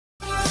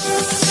Good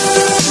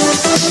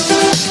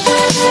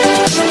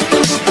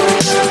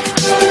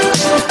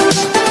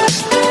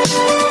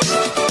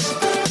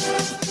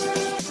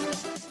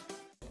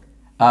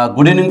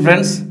evening,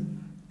 friends.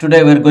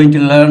 Today we are going to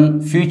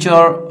learn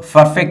future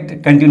perfect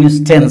continuous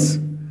tense.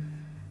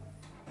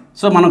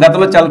 So మనం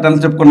గతంలో చాలా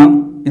tense చెప్పుకున్నాం.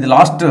 ఇది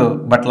లాస్ట్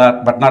బట్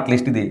నాట్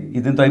లీస్ట్ ఇది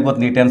దీంతో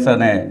అయిపోతుంది ఈ టెన్స్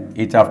అనే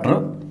ఈ చాప్టర్.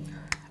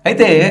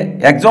 అయితే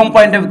ఎగ్జామ్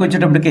పాయింట్ ఆఫ్ వ్యూకి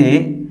వచ్చేటప్పటికి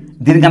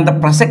దీనికి అంత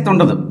ప్రసక్తి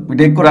ఉండదు,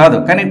 ఇది ఎక్కువ రాదు.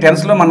 కానీ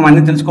టెన్స్లో మనం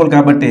అన్నీ తెలుసుకోవాలి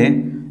కాబట్టి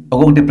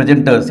ఒక్కొక్కటి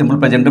present simple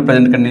present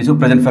continuous,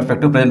 present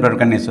perfect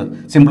continuous,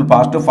 simple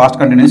fast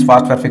continuous,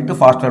 fast perfect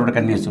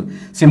continuous,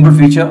 simple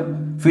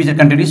future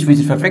continuous,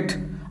 future perfect.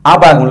 ఆ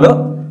భాగంలో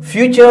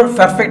ఫ్యూచర్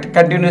పర్ఫెక్ట్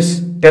కంటిన్యూస్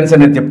టెన్స్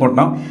అనేది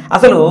చెప్పుకుంటున్నాం.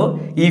 అసలు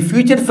ఈ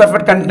ఫ్యూచర్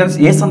పర్ఫెక్ట్ కంటిన్యూస్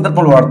ఏ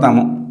సందర్భంలో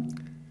వాడతాము,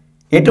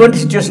 ఎటువంటి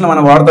సిచ్యువేషన్లో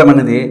మనం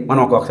వాడతామనేది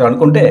మనం ఒకసారి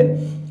అనుకుంటే,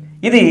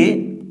 ఇది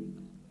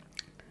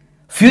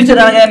ఫ్యూచర్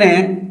అనగానే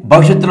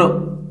భవిష్యత్తులో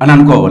అని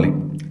అనుకోవాలి.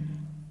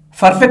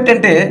 పర్ఫెక్ట్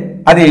అంటే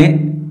అది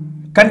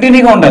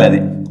కంటిన్యూగా ఉండాలి, అది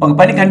ఒక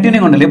పని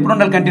కంటిన్యూగా ఉండాలి. ఎప్పుడు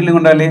ఉండాలి? కంటిన్యూగా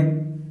ఉండాలి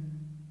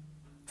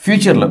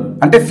ఫ్యూచర్లో.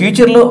 అంటే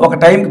ఫ్యూచర్లో ఒక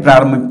టైంకి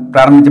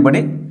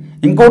ప్రారంభించబడి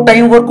ఇంకో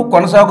టైం వరకు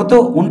కొనసాగుతూ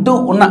ఉంటూ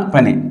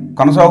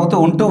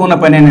ఉన్న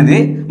పని అనేది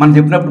మనం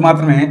చెప్పినప్పుడు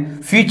మాత్రమే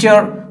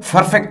ఫ్యూచర్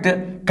పర్ఫెక్ట్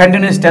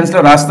కంటిన్యూస్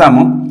టెన్స్లో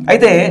రాస్తాము.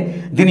 అయితే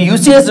దీని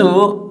యూసేజ్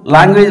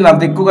లాంగ్వేజ్లో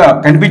అంత ఎక్కువగా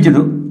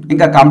కనిపించదు,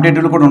 ఇంకా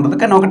కాంపిటేటివ్లో కూడా ఉంటుంది.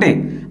 కానీ ఒకటి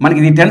మనకి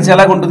ఇది టెన్స్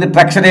ఎలాగ ఉంటుంది,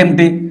 స్ట్రక్చర్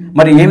ఏమిటి,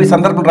 మరి ఏమి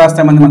సందర్భం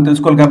రాస్తామని మనం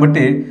తెలుసుకోవాలి.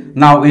 కాబట్టి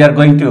నా వీఆర్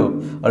గోయింగ్ టు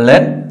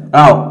లెర్న్.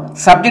 నా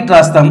సబ్జెక్ట్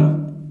రాస్తాం,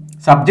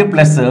 subject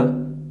plus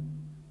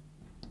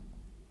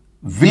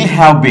will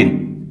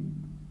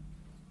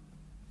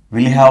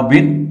have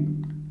been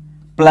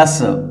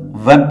plus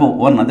verb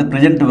 1, అదే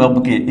ప్రజెంట్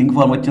వెర్బ్కి ఇంక్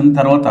ఫార్మ్ వచ్చిన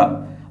తర్వాత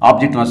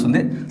ఆబ్జెక్ట్ వస్తుంది.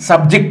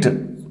 Subject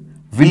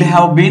will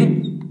have been,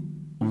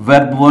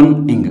 verb 1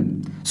 ing.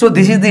 So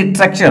this is the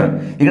structure.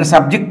 ఇక్కడ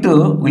subject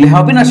will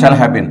have been or shall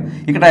have been.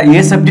 ఇక్కడ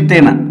ఏ subject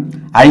అయినా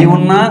I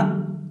ఉన్నా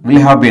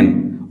will have been,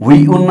 వి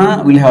ఉన్నా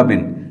will have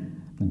been,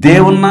 they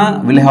ఉన్నా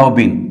will have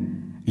been,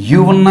 you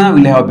ఉన్నా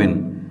will have been.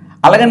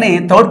 అలాగని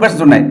third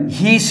persons ఉన్నాయి,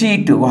 he she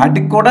it,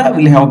 వాటికి కూడా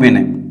విల్ హ్యావ్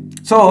బీన్.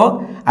 సో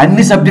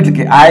అన్ని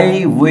సబ్జెక్టులకి ఐ,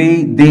 వి,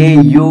 దే,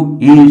 యూ,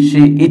 ఈ,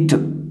 she, it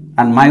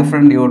and my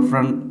friend, your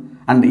friend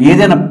and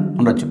ఏదైనా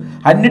ఉండొచ్చు,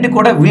 అన్నిటికి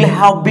కూడా విల్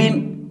హ్యావ్ బీన్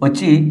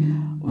వచ్చి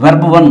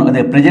వెర్బ్ 1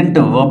 అదే ప్రజెంట్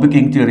వర్బ్కి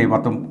ఇంక్ థియరీ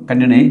మొత్తం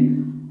కంటిన్యూ అయ్యి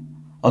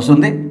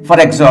వస్తుంది.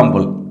 For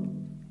example,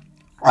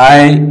 I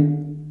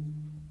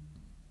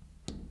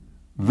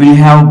will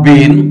have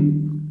been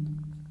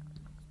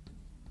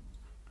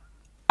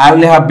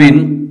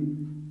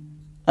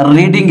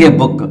reading A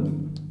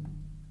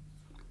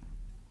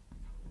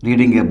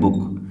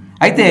book.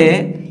 అయితే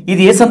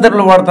ఇది ఏ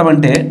సందర్భంలో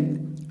వాడతామంటే,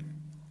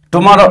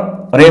 టుమారో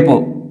రేపు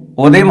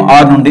ఉదయం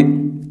 6 నుండి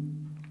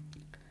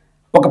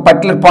ఒక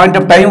పర్టికులర్ పాయింట్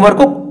ఆఫ్ టైం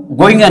వరకు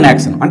గోయింగ్ అన్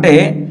యాక్షన్. అంటే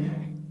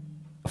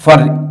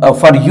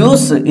for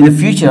use in the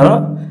future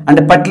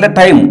అంటే పర్టికులర్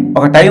టైం,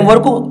 ఒక టైం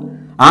వరకు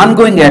on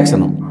going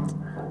action.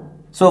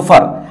 So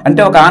for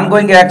అంటే ఒక ఆన్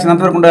గోయింగ్ యాక్షన్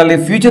ఎంతవరకు ఉండాలి?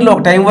 ఫ్యూచర్లో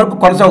ఒక టైం వరకు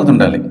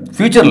కొనసాగుతుండాలి.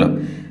 ఫ్యూచర్లో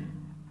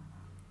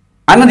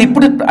అన్నది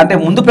ఇప్పుడు అంటే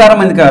ముందు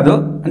ప్రారంభమైంది కాదు,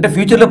 అంటే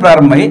ఫ్యూచర్లో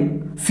ప్రారంభమై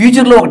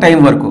ఫ్యూచర్లో ఒక టైం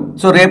వరకు.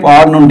 సో రేపు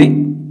 6 నుండి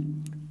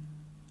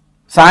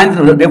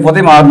సాయంత్రం, రేపు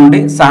ఉదయం 6 నుండి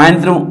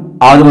సాయంత్రం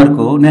 6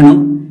 వరకు నేను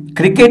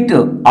క్రికెట్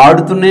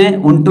ఆడుతూనే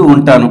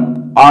ఉంటాను,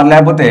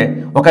 లేకపోతే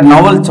ఒక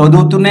నవల్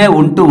చదువుతూనే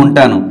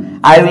ఉంటాను.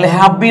 I will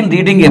have been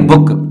reading A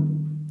book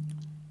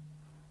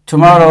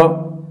tomorrow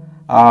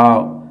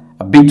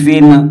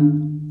between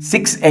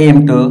 6 AM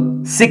to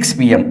 6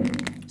 PM.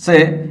 So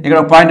ఇక్కడ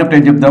ఒక పాయింట్ ఆఫ్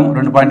టైం చెప్దాం,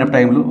 2 point of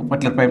టైంలు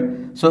particular time.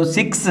 So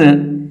 6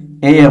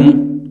 AM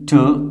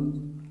to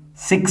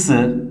 6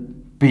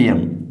 PM.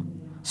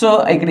 So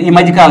ఇక్కడ ఈ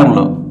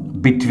మధ్యకాలంలో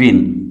బిట్వీన్,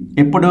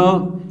 ఎప్పుడు?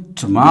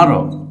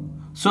 టుమారో.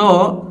 సో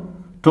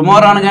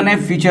టుమారో అనగానే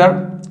ఫ్యూచర్.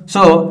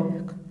 సో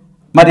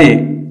మరి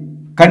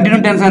continue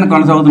tense అయినా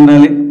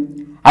కొనసాగుతుండాలి,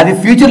 అది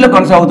ఫ్యూచర్లో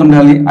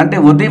కొనసాగుతుండాలి. అంటే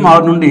ఉదయం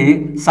 6 నుండి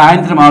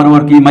సాయంత్రం 6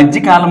 వరకు, ఈ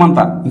మధ్యకాలం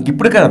అంతా, ఇంక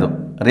ఇప్పుడు కాదు,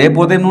 రేపు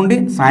ఉదయం నుండి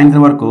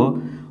సాయంత్రం వరకు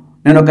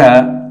నేను ఒక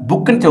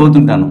బుక్ని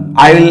చదువుతుంటాను.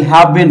 I will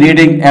have been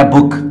reading A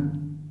book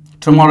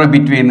tomorrow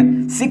between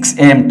 6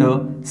 AM to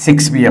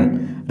 6 PM.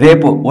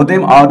 రేపు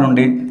ఉదయం 6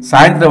 నుండి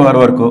సాయంత్రం 6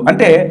 వరకు.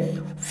 అంటే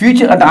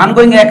ఫ్యూచర్ అంటే ఆన్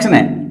గోయింగ్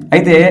యాక్షనే.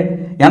 అయితే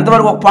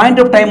ఎంతవరకు? ఒక పాయింట్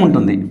ఆఫ్ టైం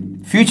ఉంటుంది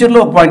ఫ్యూచర్లో,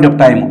 ఒక పాయింట్ ఆఫ్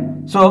టైము.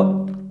 సో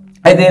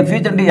అయితే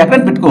ఫ్యూచర్ అంటే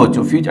ఎక్కడైనా పెట్టుకోవచ్చు.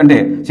 ఫ్యూచర్ అంటే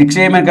 6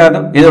 AM కాదు,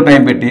 ఏదో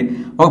టైం పెట్టి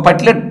ఒక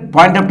పర్టికులర్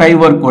పాయింట్ ఆఫ్ టైం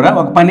వరకు కూడా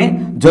ఒక పని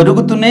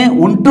జరుగుతూనే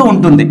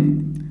ఉంటుంది.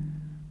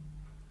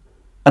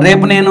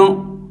 రేపు నేను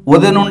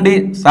ఉదయం నుండి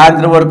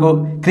సాయంత్రం వరకు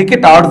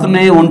క్రికెట్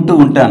ఆడుతూనే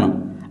ఉంటాను.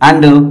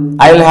 And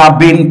I will have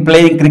been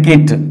playing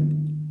cricket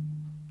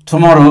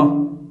tomorrow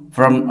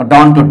from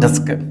down to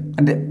dusk.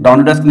 అంటే down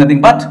to dusk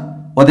nothing but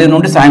ఉదయం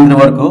నుండి సాయంత్రం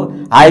వరకు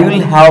I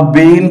will have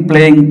been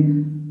playing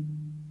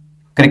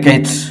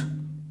cricket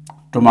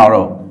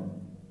tomorrow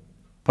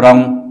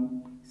from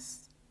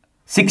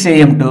 6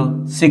 AM to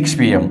 6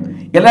 PM.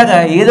 ఇలాగా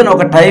ఏదైనా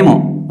ఒక టైము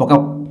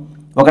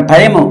ఒక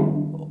టైము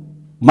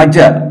మధ్య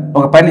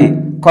ఒక పని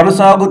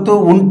కొనసాగుతూ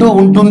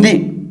ఉంటుంది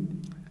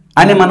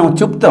అని మనం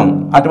చెప్తాం.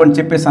 అటువంటి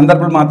చెప్పే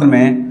సందర్భాలు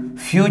మాత్రమే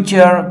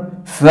ఫ్యూచర్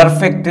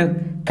పర్ఫెక్ట్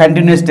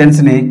కంటిన్యూస్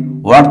టెన్స్ని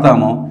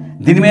వాడతాము.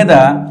 దీని మీద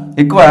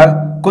ఎక్కువ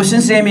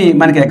క్వశ్చన్స్ ఏమి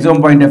మనకి ఎగ్జామ్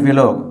పాయింట్ ఆఫ్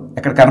వ్యూలో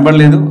ఎక్కడ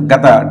కనబడలేదు.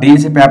 గత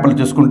డిఎస్సి పేపర్లు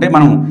చూసుకుంటే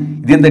మనం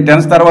దీంతో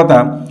టెన్స్ తర్వాత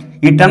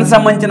ఈ టెన్స్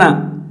సంబంధించిన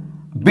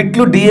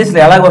బిట్లు డిఎస్లు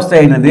ఎలాగ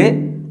వస్తాయి అనేది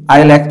I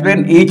will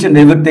explain each and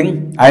everything.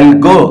 I will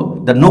go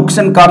the nooks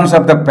and corners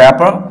of the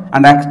paper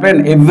and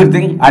explain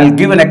everything. I will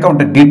give an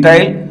account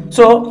detail.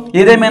 So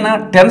ఏదేమైనా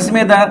టెన్స్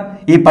మీద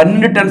ఈ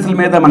 12 టెన్స్ల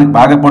మీద మనకి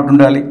బాగా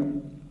పట్టుండాలి.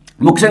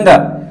 ముఖ్యంగా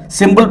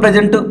simple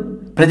present,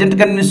 present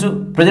continuous,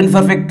 present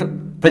perfect,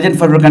 present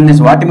perfect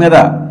continuous వాటి మీద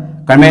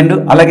command,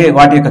 అలాగే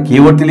వాటి యొక్క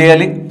కీవర్డ్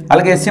తెలియాలి.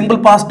 అలాగే simple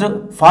past,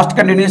 fast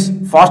continuous,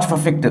 fast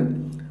perfect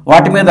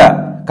వాటి మీద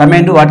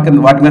కమాండ్,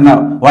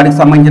 వాటికి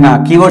సంబంధించిన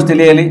కీవర్డ్స్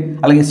తెలియాలి.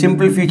 అలాగే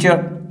సింపుల్ ఫ్యూచర్,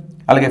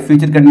 అలాగే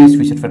future continuous,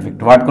 future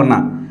perfect వాటికున్న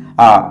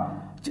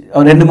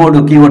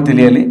 2-3 keyword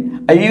తెలియాలి.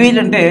 ఇవి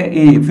ఏంటంటే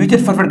ఈ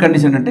ఫ్యూచర్ పర్ఫెక్ట్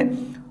కండిషన్ అంటే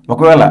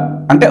ఒకవేళ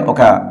అంటే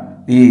ఒక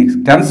ఈ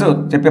టెన్స్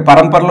చెప్పే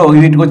పరంపరలో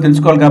వీటి గురించి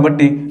తెలుసుకోవాలి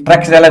కాబట్టి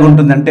ట్రాక్స్ ఎలాగ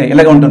ఉంటుందంటే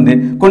ఇలాగ ఉంటుంది.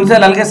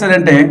 కొన్నిసార్లు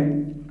ఎలాగేస్తాడంటే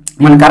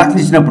మనం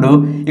కరెక్షన్ ఇచ్చినప్పుడు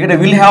ఇక్కడ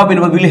will have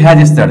been, will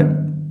has ఇస్తాడు.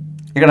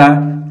 ఇక్కడ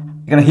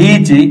హీ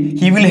ఇచ్చి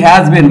హీ విల్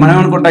హ్యాజ్ బిన్, మనం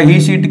ఏమనుకుంటాం హీ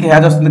షీట్కి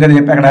హ్యాజ్ వస్తుంది కదా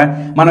చెప్పి అక్కడ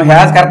మనం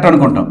హ్యాజ్ కరెక్ట్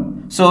అనుకుంటాం.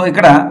 సో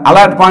ఇక్కడ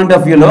అలాంటి పాయింట్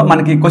ఆఫ్ వ్యూలో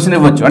మనకి క్వశ్చన్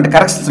ఇవ్వచ్చు. అంటే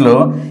కరెక్షన్స్లో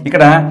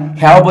ఇక్కడ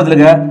హ్యావ్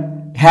బదులుగా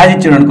హ్యాజ్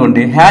ఇచ్చాడు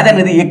అనుకోండి, హ్యాజ్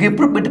అనేది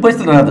ఎప్పుడు పెట్టి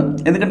పరిస్థితులు రాదు,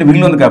 ఎందుకంటే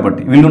విల్ ఉంది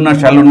కాబట్టి. విల్ ఉన్నా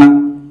షల్ ఉన్నా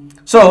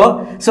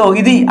సో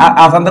ఇది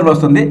ఆ సందర్భం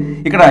వస్తుంది.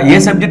 ఇక్కడ ఏ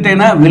సబ్జెక్ట్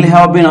అయినా విల్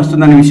హ్యావ్ బీన్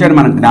వస్తుందనే విషయాన్ని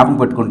మనం జ్ఞాపకం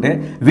పెట్టుకుంటే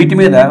వీటి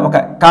మీద ఒక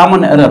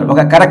కామన్ ఎర్రర్,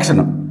 ఒక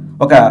కరెక్షన్,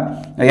 ఒక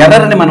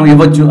ఎర్రర్ని మనం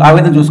ఇవ్వచ్చు. ఆ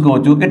విధంగా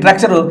చూసుకోవచ్చు. ఈ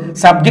structure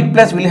subject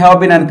plus will have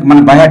been అని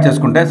మనం బైహార్ట్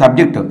చేసుకుంటే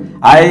subject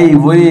I,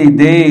 we,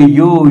 they,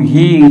 you,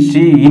 he,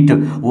 she, it,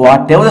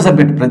 what ever the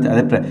subject,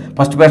 అదే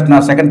first person,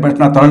 second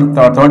person,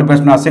 third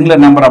person,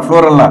 singular number,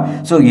 floral.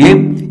 So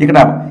ఇక్కడ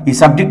ఈ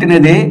సబ్జెక్ట్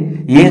అనేది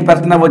ఏ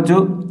పర్సన్ అవ్వచ్చు,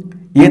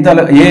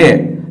 ఏ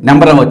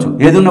number అవ్వచ్చు,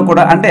 ఏదున్నా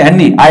కూడా అంటే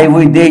అన్ని ఐ,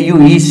 వి, దే, యూ,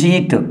 ఈ, she,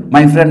 it,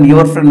 my friend,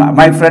 your friend,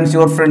 my friends,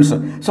 your friends.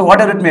 So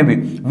what ever it may be,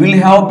 will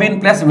have been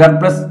plus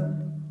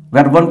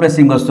verb one plus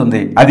ing వస్తుంది.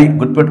 అది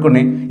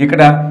గుర్తుపెట్టుకుని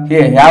ఇక్కడ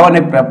హ్యావ్ అనే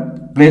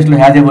ప్లేస్లో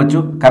హ్యాజ్ ఇవ్వచ్చు,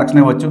 కరెక్షన్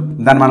ఇవ్వచ్చు.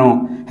 దాన్ని మనం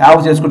హ్యావ్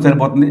చేసుకుంటే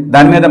సరిపోతుంది.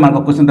 దాని మీద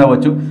మనకు క్వశ్చన్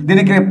రావచ్చు.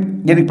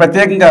 దీనికి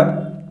ప్రత్యేకంగా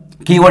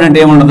కీవర్డ్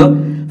అంటే ఏముండదు.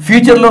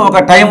 ఫ్యూచర్లో ఒక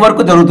టైం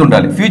వరకు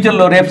జరుగుతుండాలి.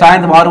 ఫ్యూచర్లో రేపు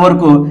సాయంత్రం 6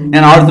 వరకు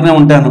నేను ఆడుతూనే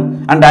ఉంటాను.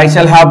 And I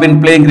shall have been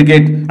playing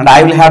cricket and I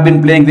will have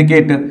been playing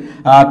cricket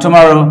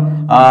tomorrow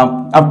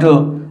up to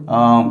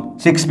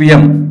 6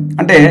 PM.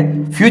 అంటే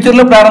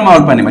ఫ్యూచర్లో ప్రారంభం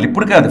అవ్వాలి పని, మళ్ళీ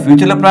ఇప్పుడు కాదు,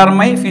 ఫ్యూచర్లో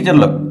ప్రారంభమై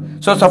ఫ్యూచర్లో.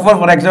 సో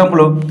ఫర్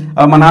ఎగ్జాంపుల్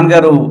మా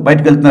నాన్నగారు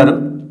బయటకు వెళ్తున్నారు,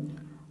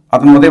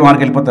 అతను ఉదయం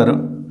 6కి వెళ్ళిపోతారు.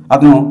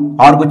 అతను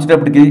 6కి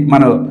వచ్చేటప్పటికి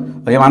మనం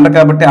ఏమన్నారు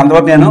కాబట్టి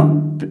అంతవరకు నేను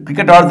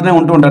క్రికెట్ ఆడుతూనే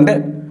ఉంటూ ఉంటాను. అంటే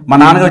మా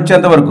నాన్నగారు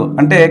వచ్చేంత వరకు,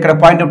 అంటే ఇక్కడ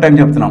పాయింట్ ఆఫ్ టైం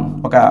చెప్తున్నాం,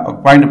 ఒక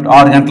పాయింట్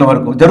 6 గంటల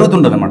వరకు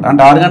జరుగుతుంటుంది అనమాట.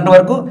 అంటే 6 గంటల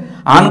వరకు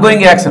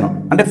ఆన్గోయింగ్ యాక్షన్,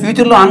 అంటే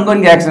ఫ్యూచర్లో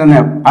ఆన్గోయింగ్ యాక్షన్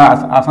అనే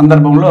ఆ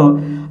సందర్భంలో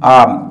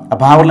ఆ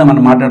భావనలో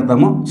మనం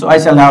మాట్లాడతాము. So I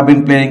shall have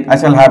been playing, I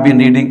shall have been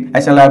reading,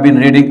 I shall have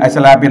been reading, I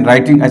shall have been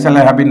writing, I shall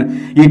have been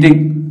eating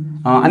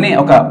అని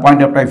ఒక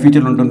పాయింట్ ఆఫ్ టైం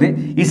ఫ్యూచర్లో ఉంటుంది.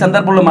 ఈ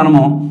సందర్భంలో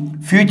మనము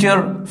ఫ్యూచర్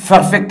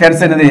పర్ఫెక్ట్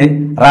టెన్స్ అనేది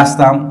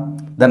రాస్తాం,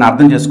 దాన్ని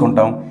అర్థం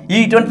చేసుకుంటాం.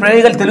 ఇటువంటి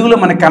ప్రయోగాలు తెలుగులో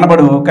మనకు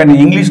కనబడవు, కానీ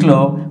ఇంగ్లీష్లో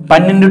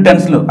 12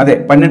 టెన్స్లు, అదే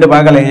 12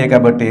 భాగాలు అయ్యాయి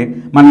కాబట్టి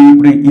మనం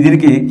ఇప్పుడు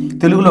దీనికి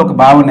తెలుగులో ఒక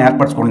భావాన్ని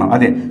ఏర్పరచుకున్నాం.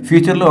 అదే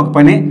ఫ్యూచర్లో ఒక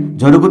పని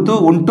జరుగుతూ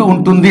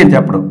ఉంటుంది అని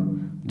చెప్పడం,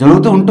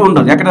 జరుగుతూ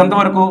ఉంటుంది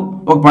ఎక్కడంతవరకు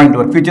ఒక పాయింట్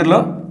వరకు, ఫ్యూచర్లో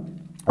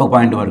ఒక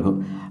పాయింట్ వరకు.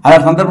 అలా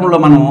సందర్భంలో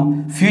మనం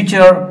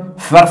ఫ్యూచర్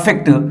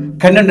పర్ఫెక్ట్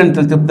కంటెంట్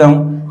అని చెప్తాం.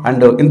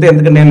 అండ్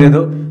ఎందుకంటే ఏం లేదు,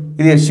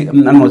 ఇది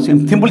మనం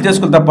సింపుల్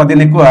చేసుకుని తప్ప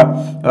దీన్ని ఎక్కువ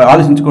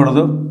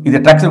ఆలోచించకూడదు. ఇది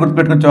ట్రక్స్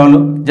గుర్తుపెట్టుకుని చాలు,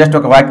 జస్ట్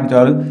ఒక వాక్యం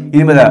చాలు.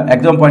 ఇది మీద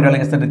ఎగ్జామ్ పాయింట్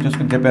అలాగే ఇస్తే నేను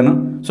చూసుకుని చెప్పాను.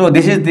 సో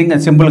దిస్ ఈజ్ థింగ్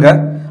సింపుల్గా.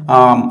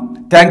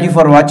 Thank you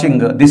for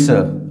watching this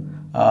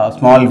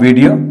small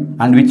video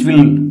and which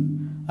will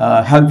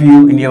help you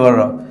in your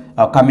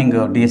coming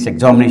DS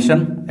examination,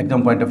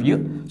 exam point of view.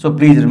 So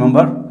please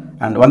remember,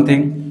 and one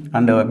thing,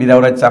 and with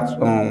our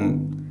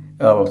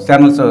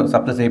channel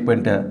subscribe,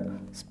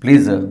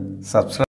 please subscribe.